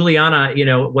Juliana,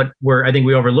 where I think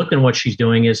we overlooked in what she's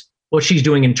doing is what she's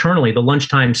doing internally, the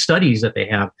lunchtime studies that they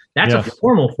have. That's a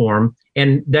formal form.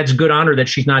 And that's good honor that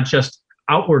she's not just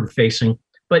outward facing,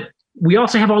 but we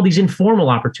also have all these informal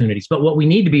opportunities. But what we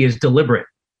need to be is deliberate.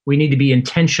 We need to be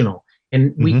intentional.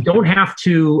 And we don't have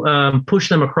to push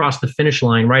them across the finish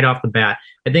line right off the bat.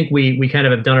 I think we kind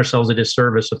of have done ourselves a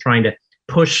disservice of trying to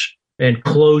push and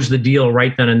close the deal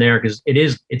right then and there, because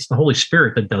it's the Holy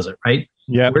Spirit that does it, right?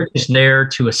 Yeah, we're just there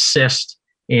to assist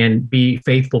and be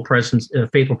faithful presence and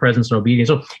obedience.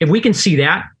 So if we can see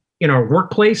that in our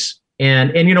workplace,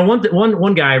 and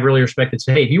one guy I really respected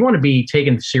said, hey, if you want to be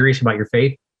taken serious about your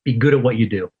faith, be good at what you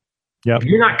do. Yeah, if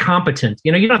you're not competent,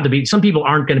 you don't have to be. Some people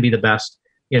aren't going to be the best,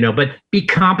 but be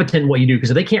competent in what you do, because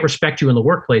if they can't respect you in the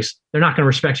workplace, they're not going to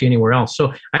respect you anywhere else.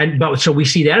 So we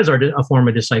see that as a form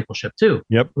of discipleship too.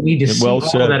 Yep. We need to see all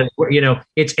that.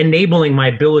 It's enabling my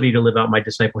ability to live out my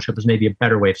discipleship is maybe a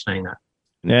better way of saying that.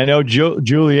 And I know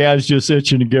Julianne's just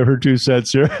itching to give her 2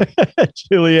 cents here.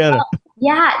 Juliana.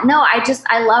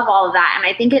 I love all of that.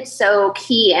 And I think it's so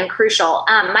key and crucial.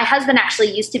 My husband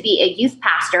actually used to be a youth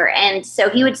pastor. And so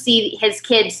he would see his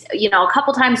kids, a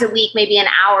couple times a week, maybe an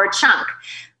hour chunk.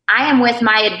 I am with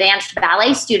my advanced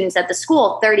ballet students at the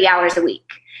school 30 hours a week.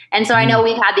 And so I know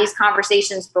we've had these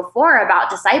conversations before about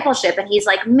discipleship, and he's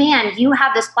like, man, you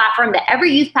have this platform that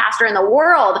every youth pastor in the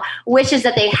world wishes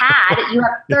that they had. You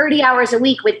have 30 hours a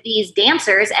week with these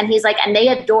dancers. And he's like, and they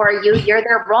adore you. You're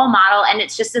their role model. And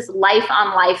it's just this life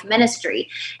on life ministry.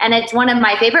 And it's one of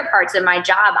my favorite parts of my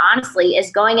job, honestly, is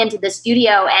going into the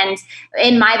studio. And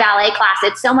in my ballet class,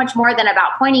 it's so much more than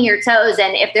about pointing your toes.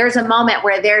 And if there's a moment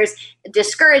where there's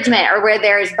discouragement or where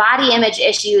there's body image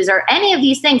issues or any of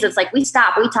these things, it's like we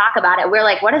stop, we talk about it. We're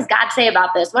like, what does God say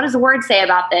about this? What does the word say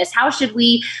about this? How should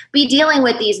we be dealing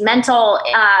with these mental,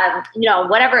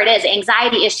 whatever it is,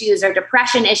 anxiety issues or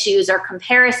depression issues or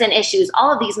comparison issues,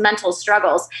 all of these mental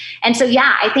struggles. And so,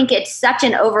 I think it's such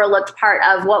an overlooked part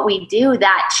of what we do,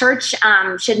 that church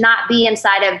should not be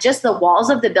inside of just the walls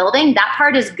of the building. That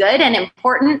part is good and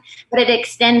important, but it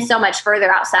extends so much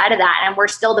further outside of that. And we're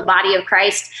still the body of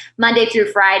Christ Monday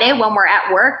through Friday when we're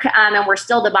at work, and we're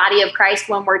still the body of Christ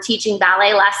when we're teaching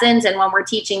ballet lessons and when we're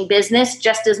teaching business,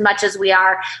 just as much as we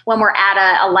are when we're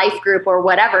at a life group or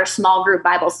whatever small group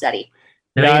Bible study.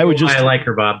 I like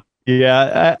her, Bob.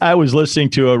 Yeah, I was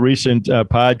listening to a recent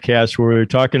podcast where we were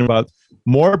talking about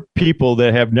more people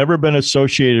that have never been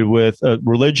associated with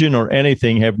religion or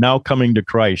anything have now coming to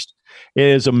Christ. It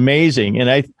is amazing.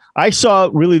 And I saw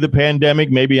really the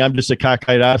pandemic, maybe I'm just a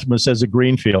cockeyed optimist, as a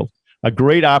greenfield, a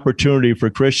great opportunity for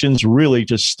Christians really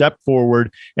to step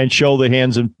forward and show the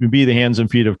hands and be the hands and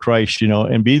feet of Christ,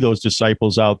 and be those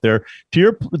disciples out there.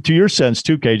 To your sense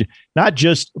too, KJ, not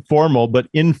just formal, but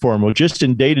informal, just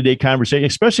in day-to-day conversation,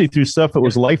 especially through stuff that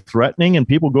was life-threatening and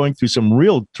people going through some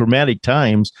real traumatic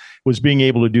times, was being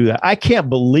able to do that. I can't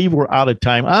believe we're out of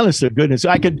time. Honest to goodness,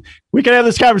 we could have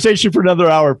this conversation for another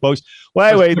hour, folks. Well,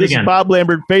 anyway, this is Bob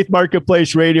Lambert, Faith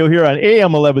Marketplace Radio here on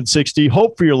AM 1160.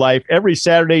 Hope for Your Life every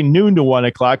Saturday, noon to 1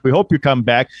 o'clock. We hope you come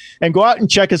back and go out and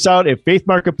check us out at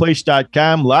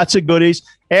faithmarketplace.com. Lots of goodies.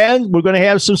 And we're going to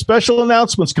have some special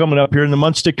announcements coming up here in the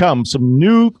months to come. Some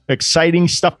new, exciting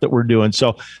stuff that we're doing.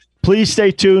 So please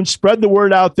stay tuned. Spread the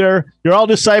word out there. You're all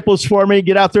disciples for me.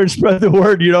 Get out there and spread the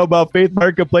word, about Faith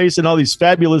Marketplace and all these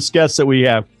fabulous guests that we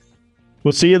have.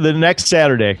 We'll see you the next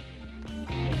Saturday.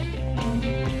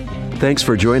 Thanks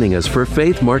for joining us for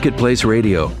Faith Marketplace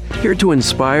Radio, here to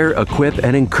inspire, equip,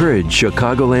 and encourage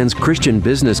Chicagoland's Christian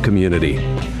business community.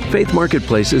 Faith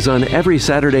Marketplace is on every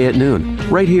Saturday at noon,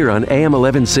 right here on AM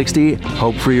 1160,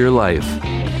 Hope for Your Life.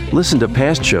 Listen to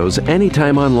past shows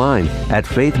anytime online at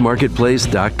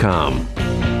faithmarketplace.com.